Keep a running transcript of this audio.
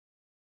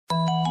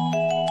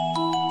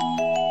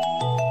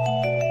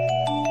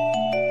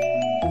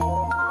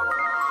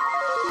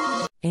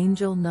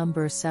Angel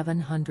number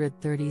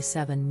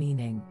 737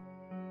 meaning.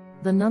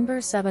 The number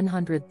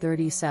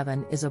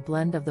 737 is a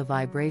blend of the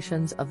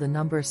vibrations of the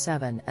number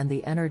 7 and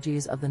the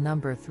energies of the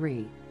number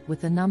 3, with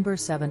the number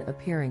 7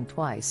 appearing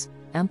twice,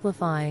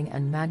 amplifying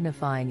and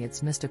magnifying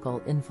its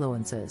mystical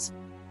influences.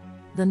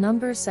 The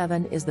number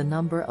 7 is the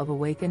number of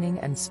awakening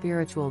and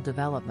spiritual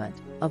development,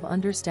 of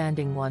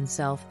understanding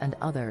oneself and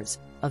others,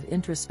 of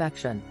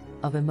introspection,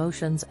 of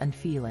emotions and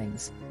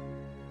feelings.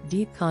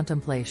 Deep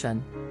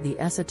contemplation, the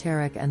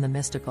esoteric and the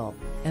mystical,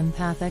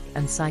 empathic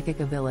and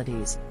psychic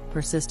abilities,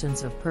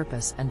 persistence of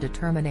purpose and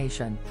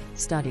determination,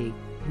 study,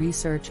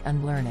 research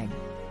and learning.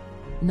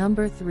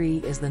 Number 3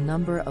 is the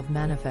number of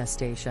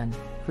manifestation,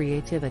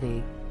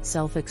 creativity,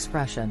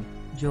 self-expression,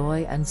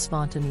 joy and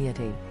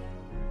spontaneity.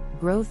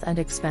 Growth and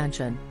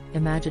expansion,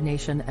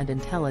 imagination and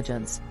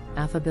intelligence,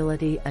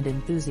 affability and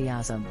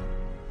enthusiasm.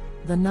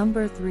 The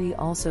number 3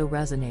 also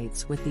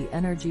resonates with the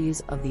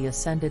energies of the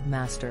Ascended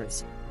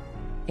Masters.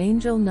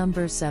 Angel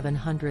number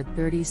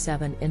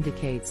 737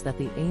 indicates that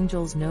the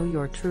angels know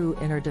your true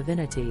inner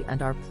divinity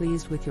and are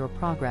pleased with your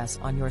progress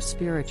on your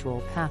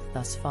spiritual path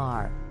thus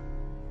far.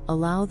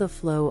 Allow the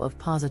flow of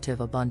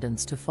positive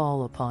abundance to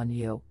fall upon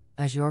you,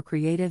 as your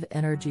creative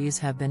energies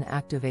have been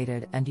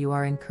activated and you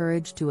are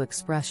encouraged to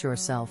express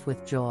yourself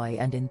with joy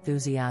and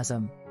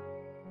enthusiasm.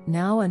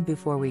 Now and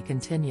before we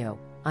continue,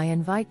 I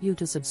invite you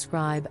to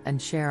subscribe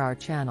and share our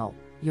channel.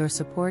 Your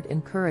support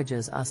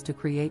encourages us to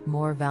create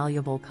more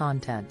valuable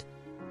content.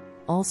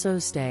 Also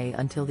stay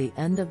until the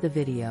end of the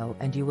video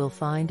and you will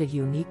find a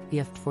unique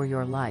gift for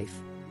your life.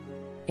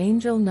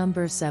 Angel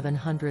number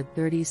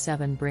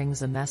 737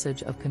 brings a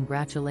message of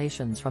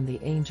congratulations from the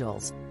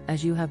angels,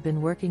 as you have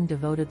been working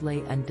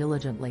devotedly and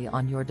diligently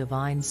on your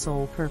divine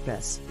soul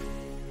purpose.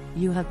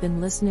 You have been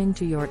listening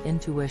to your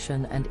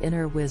intuition and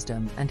inner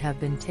wisdom and have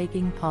been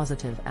taking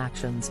positive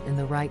actions in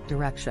the right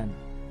direction.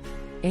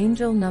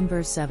 Angel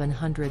number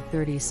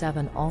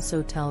 737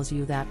 also tells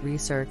you that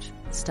research,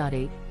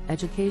 study,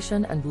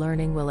 education and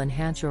learning will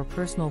enhance your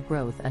personal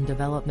growth and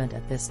development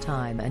at this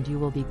time, and you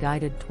will be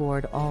guided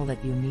toward all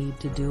that you need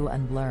to do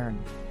and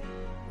learn.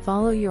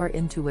 Follow your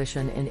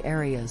intuition in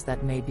areas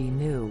that may be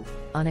new,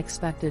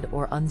 unexpected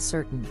or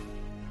uncertain.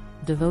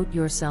 Devote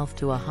yourself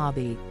to a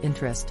hobby,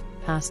 interest,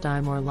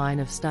 pastime or line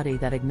of study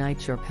that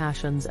ignites your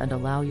passions and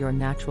allow your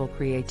natural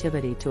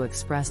creativity to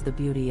express the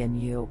beauty in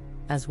you,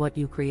 as what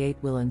you create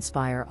will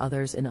inspire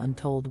others in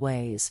untold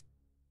ways.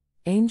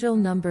 Angel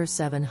number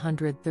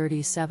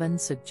 737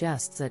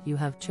 suggests that you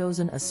have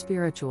chosen a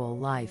spiritual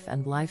life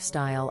and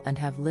lifestyle and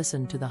have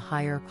listened to the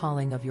higher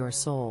calling of your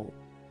soul.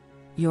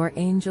 Your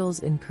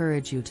angels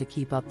encourage you to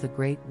keep up the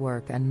great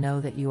work and know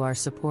that you are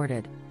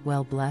supported,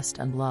 well blessed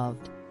and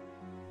loved.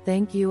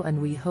 Thank you, and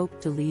we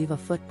hope to leave a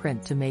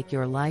footprint to make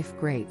your life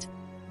great.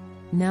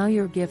 Now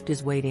your gift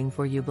is waiting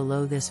for you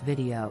below this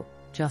video.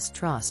 Just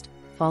trust,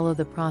 follow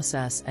the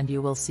process and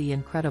you will see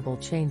incredible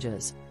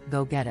changes.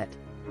 Go get it.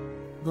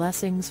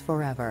 Blessings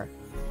forever.